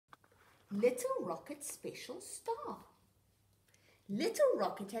Little Rocket's Special Star. Little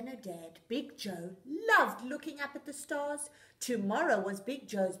Rocket and her dad, Big Joe, loved looking up at the stars. Tomorrow was Big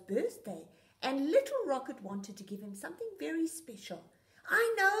Joe's birthday, and Little Rocket wanted to give him something very special.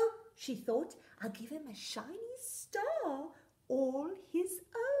 I know, she thought, I'll give him a shiny star, all his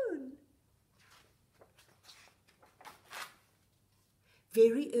own.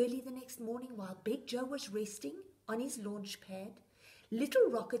 Very early the next morning, while Big Joe was resting on his launch pad, Little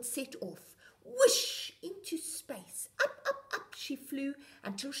Rocket set off, whoosh, into space. Up, up, up she flew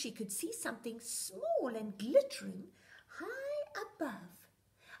until she could see something small and glittering high above.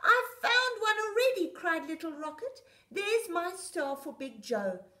 "I've found one already," cried Little Rocket. "There's my star for Big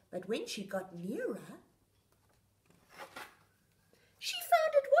Joe." But when she got nearer, she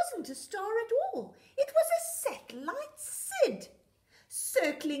found it wasn't a star at all. It was a satellite SID,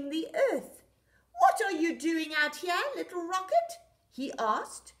 circling the Earth. "What are you doing out here, Little Rocket?" he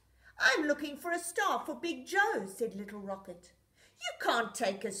asked. "I'm looking for a star for Big Joe," said Little Rocket. "You can't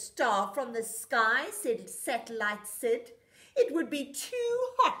take a star from the sky," said Satellite SID. "It would be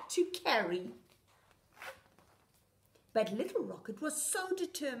too hot to carry." But Little Rocket was so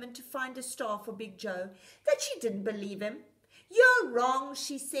determined to find a star for Big Joe that she didn't believe him. "You're wrong,"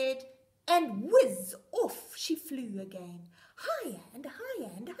 she said, and whiz off she flew again, higher and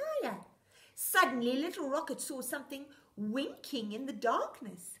higher and higher. Suddenly Little Rocket saw something winking in the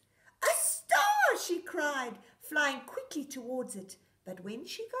darkness. "A star!" she cried, flying quickly towards it. But when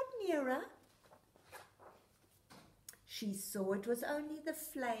she got nearer, she saw it was only the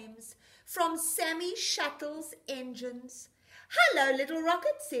flames from Sammy Shuttle's engines. "Hello, Little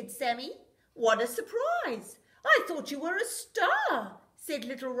Rocket," said Sammy. "What a surprise! I thought you were a star," said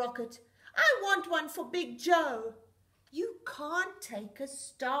Little Rocket. "I want one for Big Joe." "You can't take a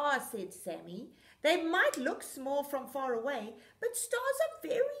star," said Sammy. "They might look small from far away, but stars are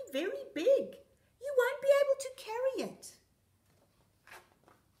very, very big. You won't be able to carry it."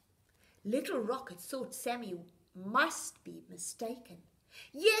 Little Rocket thought Sammy must be mistaken.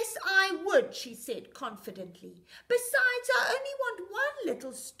 "Yes, I would," she said confidently. "Besides, I only want one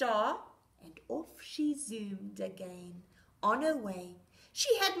little star." And off she zoomed again, on her way.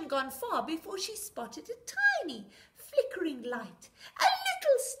 She hadn't gone far before she spotted a tiny, flickering light. "A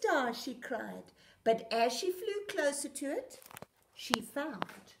little star!" she cried. But as she flew closer to it, she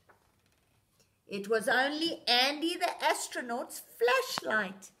found it was only Andy the astronaut's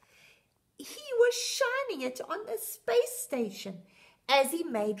flashlight. He was shining it on the space station as he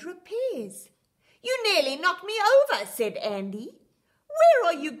made repairs. "You nearly knocked me over," said Andy. "Where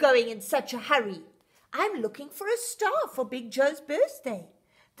are you going in such a hurry?" "I'm looking for a star for Big Joe's birthday.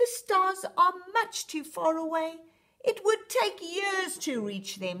 The stars are much too far away. It would take years to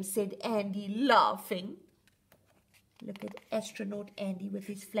reach them," said Andy, laughing. Look at astronaut Andy with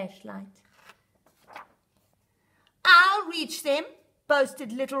his flashlight. "I'll reach them,"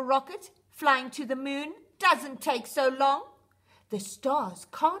 boasted Little Rocket. "Flying to the moon doesn't take so long. The stars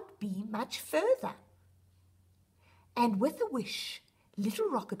can't be much further." And with a wish, Little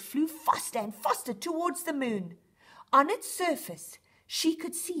Rocket flew faster and faster towards the moon. On its surface, she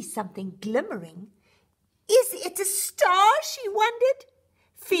could see something glimmering. "Is it a star?" she wondered,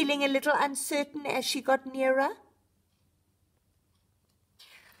 feeling a little uncertain as she got nearer.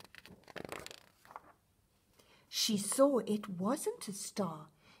 She saw it wasn't a star.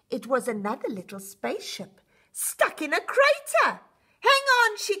 It was another little spaceship, stuck in a crater. "Hang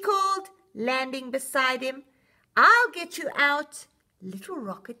on," she called, landing beside him. "I'll get you out." Little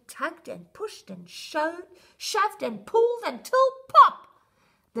Rocket tugged and pushed and shoved and pulled until pop!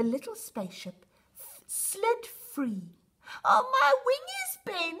 The little spaceship slid free. "Oh, my wing is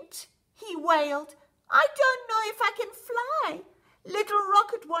bent," he wailed. "I don't know if I can fly." Little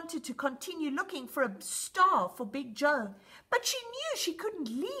Rocket wanted to continue looking for a star for Big Joe, but she knew she couldn't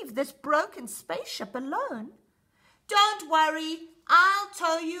leave this broken spaceship alone. "Don't worry, I'll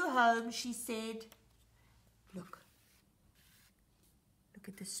tow you home," she said. Look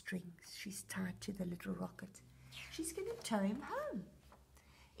at the strings she's tied to the Little Rocket. She's going to tow him home.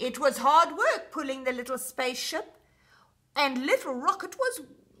 It was hard work pulling the little spaceship, and Little Rocket was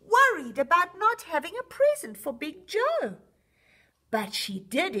worried about not having a present for Big Joe. But she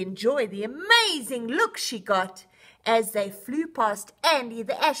did enjoy the amazing look she got as they flew past Andy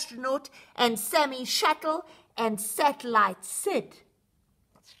the astronaut and Sammy Shuttle and Satellite SID.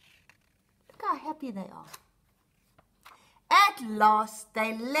 Look how happy they are. At last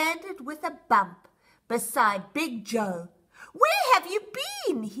they landed with a bump beside Big Joe. "Where have you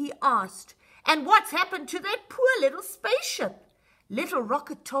been?" he asked. "And what's happened to that poor little spaceship?" Little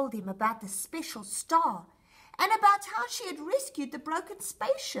Rocket told him about the special star. and about how she had rescued the broken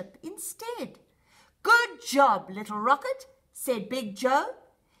spaceship instead. "Good job, little rocket," said Big Joe.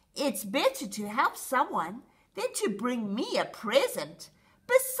 "It's better to help someone than to bring me a present.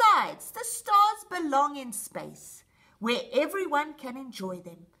 Besides, the stars belong in space, where everyone can enjoy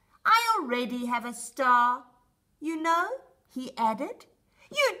them. I already have a star. You know," he added.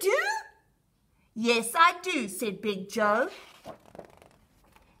 "You do?" "Yes, I do," said Big Joe.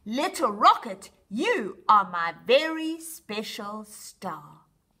 "Little rocket, you are my very special star."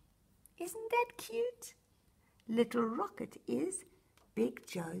 Isn't that cute? Little rocket is Big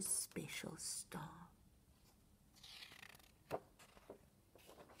Joe's special star.